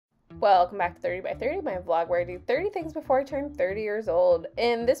Welcome back to 30 by 30, my vlog where I do 30 things before I turn 30 years old.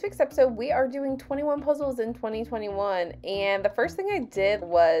 In this week's episode, we are doing 21 puzzles in 2021, and the first thing I did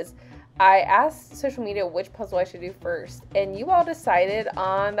was I asked social media which puzzle I should do first, and you all decided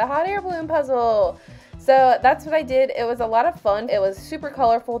on the hot air balloon puzzle. So that's what I did. It was a lot of fun. It was super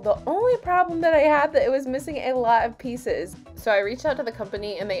colorful. The only problem that I had that it was missing a lot of pieces. So I reached out to the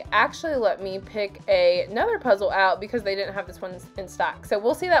company and they actually let me pick another puzzle out because they didn't have this one in stock. So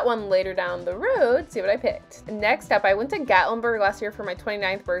we'll see that one later down the road, see what I picked. Next up, I went to Gatlinburg last year for my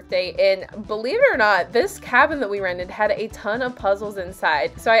 29th birthday, and believe it or not, this cabin that we rented had a ton of puzzles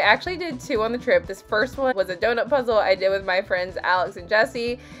inside. So I actually did two on the trip. This first one was a donut puzzle I did with my friends Alex and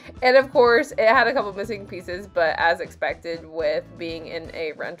Jesse. And of course, it had a couple missing pieces, but as expected with being in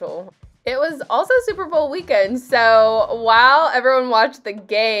a rental. It was also Super Bowl weekend, so while everyone watched the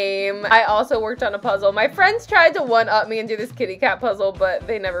game, I also worked on a puzzle. My friends tried to one-up me and do this kitty cat puzzle, but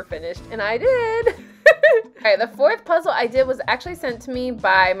they never finished, and I did. Alright, the fourth puzzle I did was actually sent to me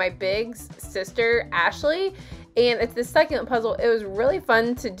by my big sister, Ashley. And it's this succulent puzzle. It was really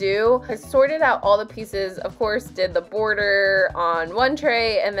fun to do. I sorted out all the pieces, of course, did the border on one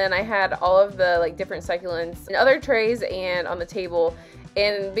tray, and then I had all of the different succulents in other trays and on the table.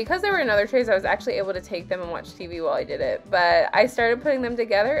 And because they were in other trays, I was actually able to take them and watch TV while I did it. But I started putting them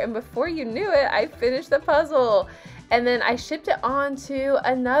together, and before you knew it, I finished the puzzle. And then I shipped it on to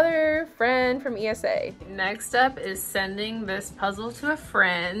another friend from ESA. Next up is sending this puzzle to a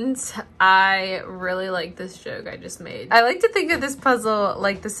friend. I really like this joke I just made. I like to think of this puzzle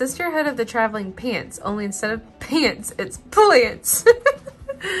like the sisterhood of the traveling pants, only instead of pants, it's plants.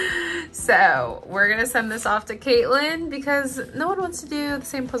 So we're gonna send this off to Caitlin because no one wants to do the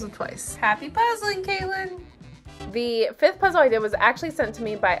same puzzle twice. Happy puzzling, Caitlin. The fifth puzzle I did was actually sent to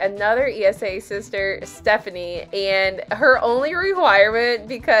me by another ESA sister, Stephanie, and her only requirement,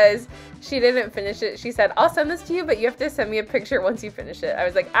 because she didn't finish it, she said, I'll send this to you, but you have to send me a picture once you finish it. I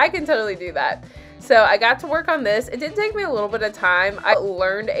was like, I can totally do that. So I got to work on this. It did take me a little bit of time. I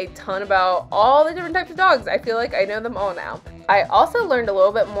learned a ton about all the different types of dogs. I feel like I know them all now. I also learned a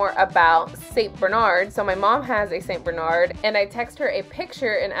little bit more about St. Bernard. So my mom has a St. Bernard, and I texted her a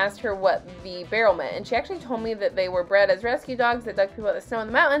picture and asked her what the barrel meant. And she actually told me that they were bred as rescue dogs that dug people out of the snow in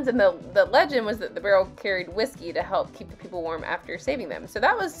the mountains, and the legend was that the barrel carried whiskey to help keep the people warm after saving them. So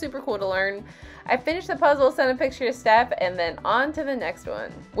that was super cool to learn. I finished the puzzle, sent a picture to Steph, and then on to the next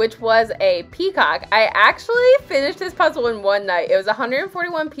one, which was a peacock. I actually finished this puzzle in one night. It was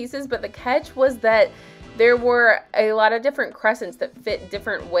 141 pieces, but the catch was that there were a lot of different crescents that fit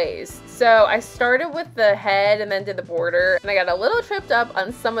different ways. So I started with the head and then did the border, and I got a little tripped up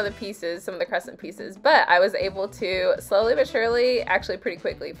on some of the pieces, some of the crescent pieces, but I was able to slowly but surely, actually pretty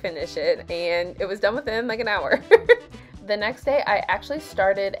quickly, finish it, and it was done within like an hour. The next day, I actually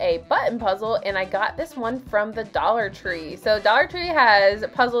started a button puzzle, and I got this one from the Dollar Tree. So Dollar Tree has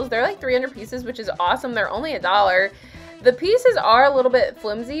puzzles, they're like 300 pieces, which is awesome. They're only $1. The pieces are a little bit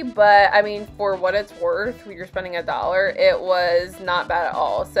flimsy, but I mean, for what it's worth, when you're spending $1, it was not bad at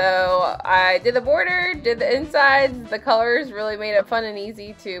all. So I did the border, did the insides, the colors really made it fun and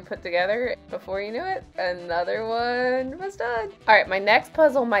easy to put together. Before you knew it, another one was done. All right, my next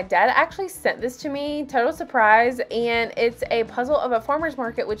puzzle, my dad actually sent this to me, total surprise, and it's a puzzle of a farmer's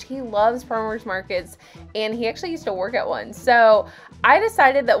market, which he loves farmer's markets, and he actually used to work at one. So I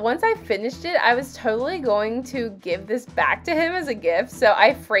decided that once I finished it, I was totally going to give this back to him as a gift. So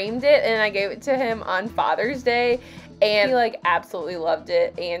I framed it and I gave it to him on Father's Day, and he absolutely loved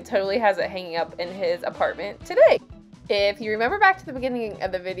it and totally has it hanging up in his apartment today. If you remember back to the beginning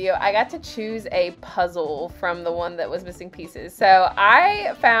of the video, I got to choose a puzzle from the one that was missing pieces. So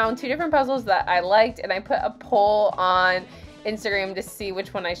I found two different puzzles that I liked, and I put a poll on Instagram to see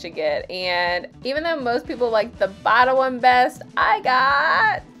which one I should get. And even though most people like the bottom one best, I've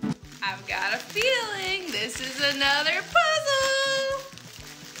got a feeling this is another puzzle.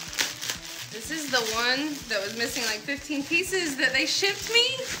 This is the one that was missing like 15 pieces that they shipped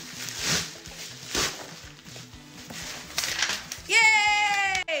me.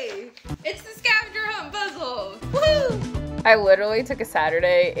 Yay! It's the scavenger hunt puzzle. Woohoo! I literally took a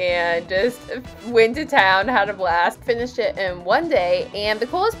Saturday and just went to town, had a blast, finished it in one day. And the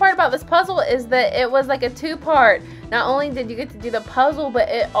coolest part about this puzzle is that it was like a two-part. Not only did you get to do the puzzle, but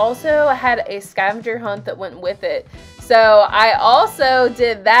it also had a scavenger hunt that went with it. So I also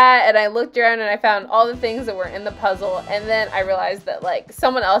did that, and I looked around and I found all the things that were in the puzzle, and then I realized that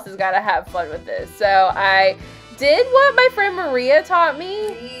someone else has got to have fun with this. So I did what my friend Maria taught me.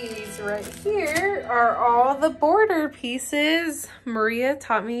 These right here are all the border pieces. Maria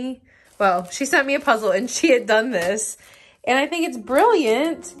taught me, well, she sent me a puzzle and she had done this, and I think it's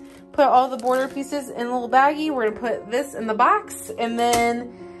brilliant. put all the border pieces in a little baggie. We're gonna put this in the box, and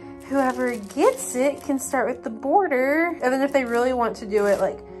then whoever gets it can start with the border. And then if they really want to do it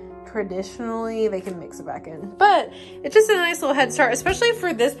like traditionally, they can mix it back in. But it's just a nice little head start, especially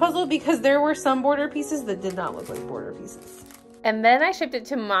for this puzzle, because there were some border pieces that did not look like border pieces. And then I shipped it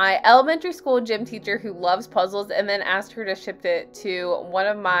to my elementary school gym teacher who loves puzzles, and then asked her to ship it to one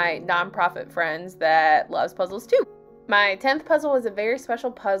of my nonprofit friends that loves puzzles too. My 10th puzzle was a very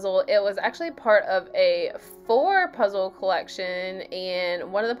special puzzle. It was actually part of a 4-puzzle collection,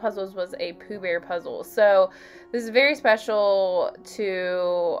 and one of the puzzles was a Pooh Bear puzzle. So this is very special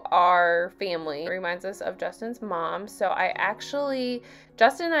to our family. It reminds us of Justin's mom. So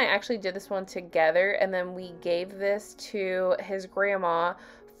Justin and I actually did this one together, and then we gave this to his grandma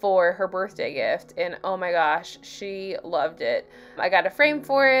for her birthday gift, and oh my gosh, she loved it. I got a frame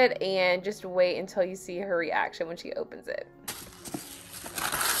for it, and just wait until you see her reaction when she opens it.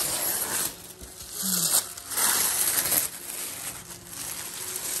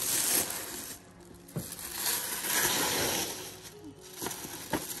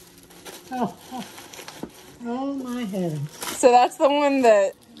 Oh my heavens. So that's the one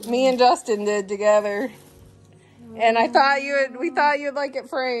that me and Justin did together. And we thought you'd like it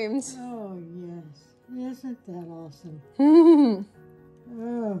framed. Oh yes. Isn't that awesome?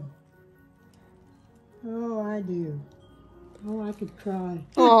 Oh, I do. Oh, I could cry.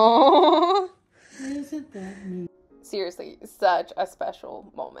 Aww. Isn't that neat? Seriously, such a special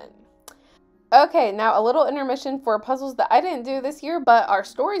moment. Okay, now a little intermission for puzzles that I didn't do this year, but are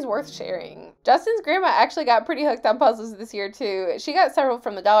stories worth sharing. Justin's grandma actually got pretty hooked on puzzles this year too. She got several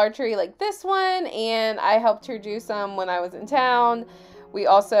from the Dollar Tree like this one, and I helped her do some when I was in town. We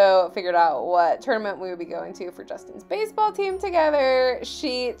also figured out what tournament we would be going to for Justin's baseball team together.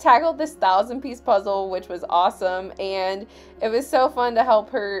 She tackled this 1,000-piece puzzle, which was awesome, and it was so fun to help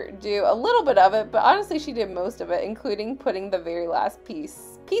her do a little bit of it, but honestly she did most of it, including putting the very last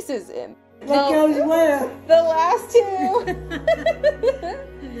pieces in. That goes where? The last two.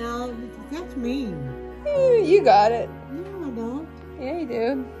 No, that's mean. You got it. No, I don't. Yeah, you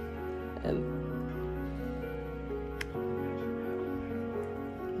do.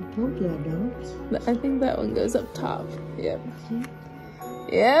 I told you I don't. I think that one goes up top. Yep.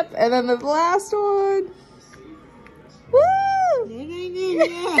 Yep, and then the last one. Woo! It ain't in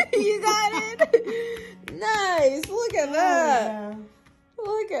yet. You got it. Nice. Look at that. Yeah.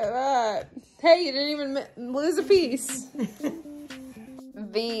 Look at that. Hey, you didn't even lose a piece.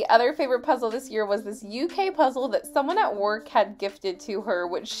 The other favorite puzzle this year was this UK puzzle that someone at work had gifted to her,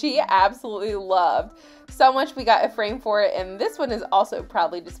 which she absolutely loved. So much we got a frame for it, and this one is also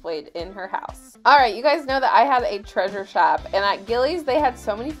proudly displayed in her house. Alright, you guys know that I had a treasure shop, and at Gillies they had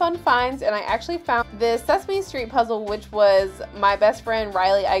so many fun finds, and I actually found this Sesame Street puzzle, which was my best friend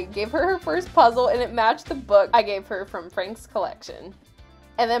Riley. I gave her first puzzle, and it matched the book I gave her from Frank's collection.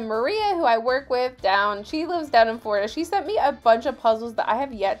 And then Maria, who I work with she lives down in Florida, she sent me a bunch of puzzles that I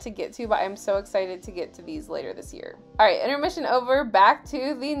have yet to get to, but I'm so excited to get to these later this year. All right, intermission over, back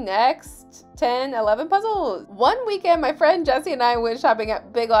to the next 10, 11 puzzles. One weekend, my friend Jessie and I went shopping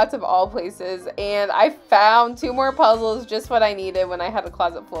at Big Lots of all places, and I found 2 more puzzles, just what I needed when I had a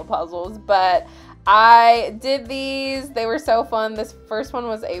closet full of puzzles, but I did these. They were so fun. This first one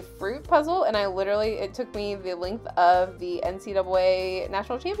was a fruit puzzle, and it took me the length of the NCAA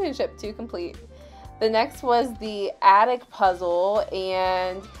National Championship to complete. The next was the attic puzzle,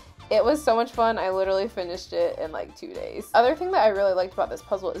 and it was so much fun. I literally finished it in like 2 days. Other thing that I really liked about this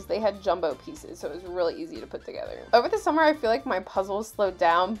puzzle is they had jumbo pieces, so it was really easy to put together. Over the summer, I feel like my puzzles slowed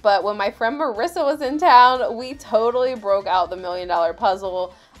down, but when my friend Marissa was in town, we totally broke out the $1 million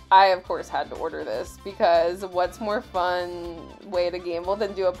puzzle. I, of course, had to order this because what's more fun way to gamble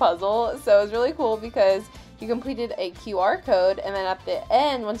than do a puzzle? So it was really cool because you completed a QR code, and then at the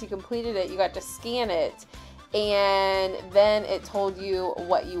end, once you completed it, you got to scan it, and then it told you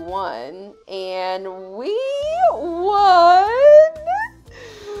what you won, and we won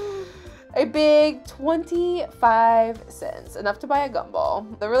a big 25 cents, enough to buy a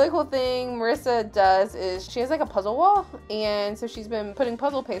gumball. The really cool thing Marissa does is she has like a puzzle wall, and so she's been putting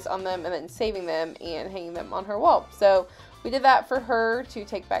puzzle paste on them and then saving them and hanging them on her wall. So we did that for her to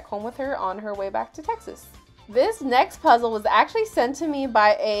take back home with her on her way back to Texas. This next puzzle was actually sent to me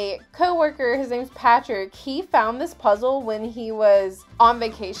by a coworker. His name's Patrick. He found this puzzle when he was on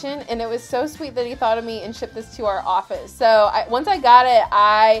vacation, and it was so sweet that he thought of me and shipped this to our office. So once I got it,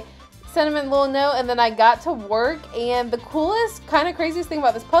 I sent him a little note, and then I got to work, and the coolest, kind of craziest thing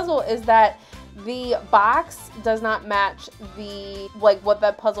about this puzzle is that The box does not match the, like, what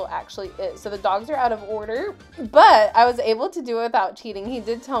that puzzle actually is. So the dogs are out of order, but I was able to do it without cheating. He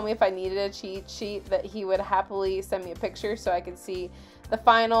did tell me if I needed a cheat sheet that he would happily send me a picture so I could see the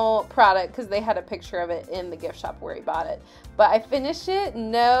final product, because they had a picture of it in the gift shop where he bought it. But I finished it,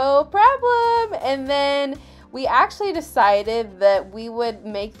 no problem. And then we actually decided that we would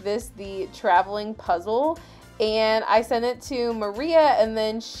make this the traveling puzzle. And I sent it to Maria, and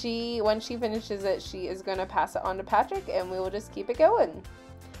then when she finishes it, she is going to pass it on to Patrick, and we will just keep it going.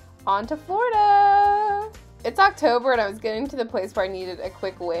 On to Florida. It's October, and I was getting to the place where I needed a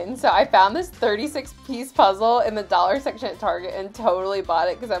quick win. So I found this 36-piece puzzle in the dollar section at Target and totally bought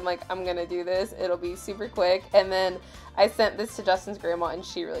it because I'm like, I'm going to do this. It'll be super quick. And then I sent this to Justin's grandma, and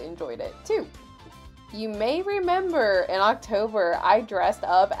she really enjoyed it too. You may remember in October, I dressed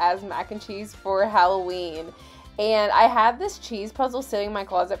up as mac and cheese for Halloween. And I had this cheese puzzle sitting in my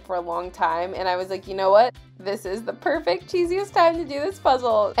closet for a long time, and I was like, you know what? This is the perfect, cheesiest time to do this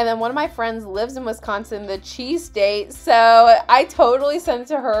puzzle. And then one of my friends lives in Wisconsin, the cheese state, so I totally sent it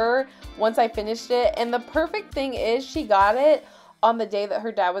to her once I finished it. And the perfect thing is she got it on the day that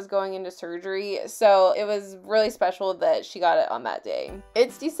her dad was going into surgery, so it was really special that she got it on that day.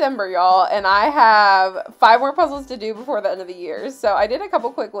 It's December, y'all, and I have 5 more puzzles to do before the end of the year. So I did a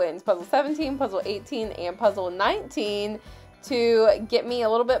couple quick wins, puzzle 17, puzzle 18, and puzzle 19 to get me a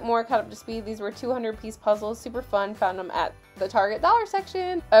little bit more caught up to speed. These were 200-piece puzzles, super fun, found them at the Target dollar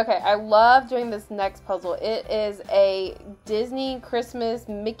section. Okay, I love doing this next puzzle. It is a Disney Christmas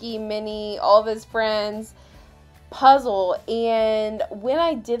Mickey, Minnie, all of his friends puzzle, and when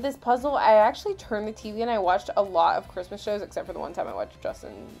I did this puzzle, I actually turned the TV and I watched a lot of Christmas shows, except for the one time I watched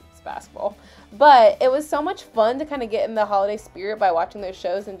Justin's basketball. But it was so much fun to kind of get in the holiday spirit by watching those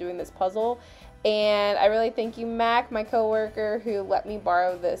shows and doing this puzzle. And I really thank you, Mac, my coworker, who let me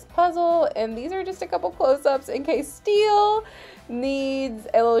borrow this puzzle. And these are just a couple close-ups in case Steele needs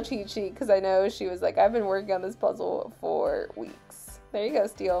a little cheat sheet, because I know she was like, I've been working on this puzzle for weeks. There you go,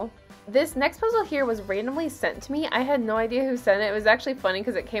 Steele. This next puzzle here was randomly sent to me. I had no idea who sent it. It was actually funny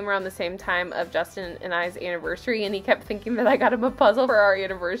because it came around the same time of Justin and I's anniversary, and he kept thinking that I got him a puzzle for our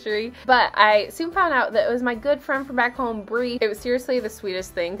anniversary. But I soon found out that it was my good friend from back home, Bree. It was seriously the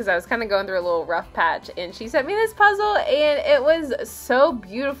sweetest thing because I was kind of going through a little rough patch, and she sent me this puzzle, and it was so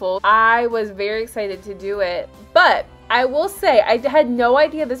beautiful. I was very excited to do it, but I will say I had no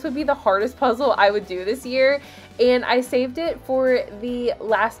idea this would be the hardest puzzle I would do this year, and I saved it for the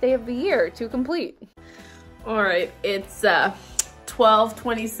last day of the year to complete. All right, it's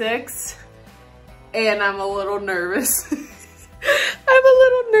 12:26 and I'm a little nervous. I'm a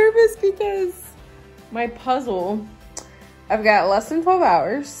little nervous because my puzzle, I've got less than 12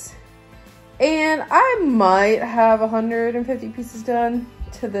 hours and I might have 150 pieces done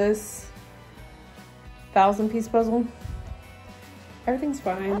to this 1,000-piece puzzle. Everything's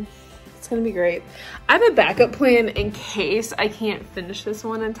fine. It's gonna be great. I have a backup plan in case I can't finish this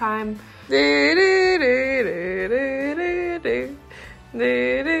one in time.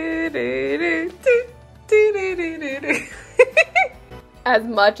 As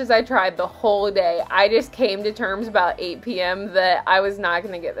much as I tried the whole day, I just came to terms about 8 p.m. that I was not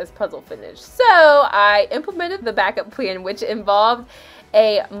gonna get this puzzle finished. So I implemented the backup plan, which involved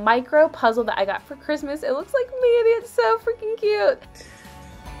a micro puzzle that I got for Christmas. It looks like Manny. It's so freaking cute.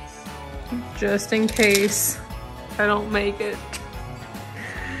 Just in case I don't make it.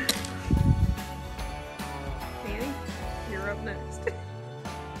 Manny, you're up next.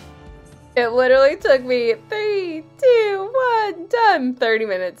 It literally took me 3, 2, 1, done. 30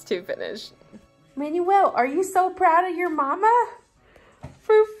 minutes to finish. Manuel, are you so proud of your mama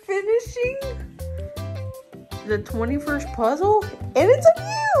for finishing the 21st puzzle? And it's of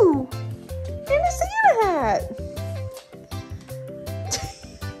you! And a Santa hat!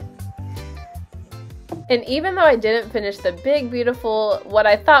 And even though I didn't finish the big, beautiful, what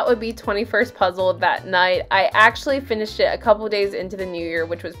I thought would be 21st puzzle that night, I actually finished it a couple days into the new year,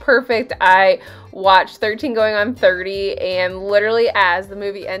 which was perfect. I watched 13 Going on 30, and literally as the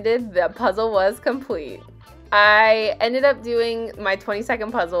movie ended, the puzzle was complete. I ended up doing my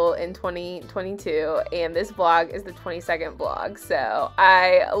 22nd puzzle in 2022, and this vlog is the 22nd vlog. So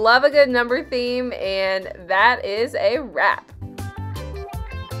I love a good number theme, and that is a wrap.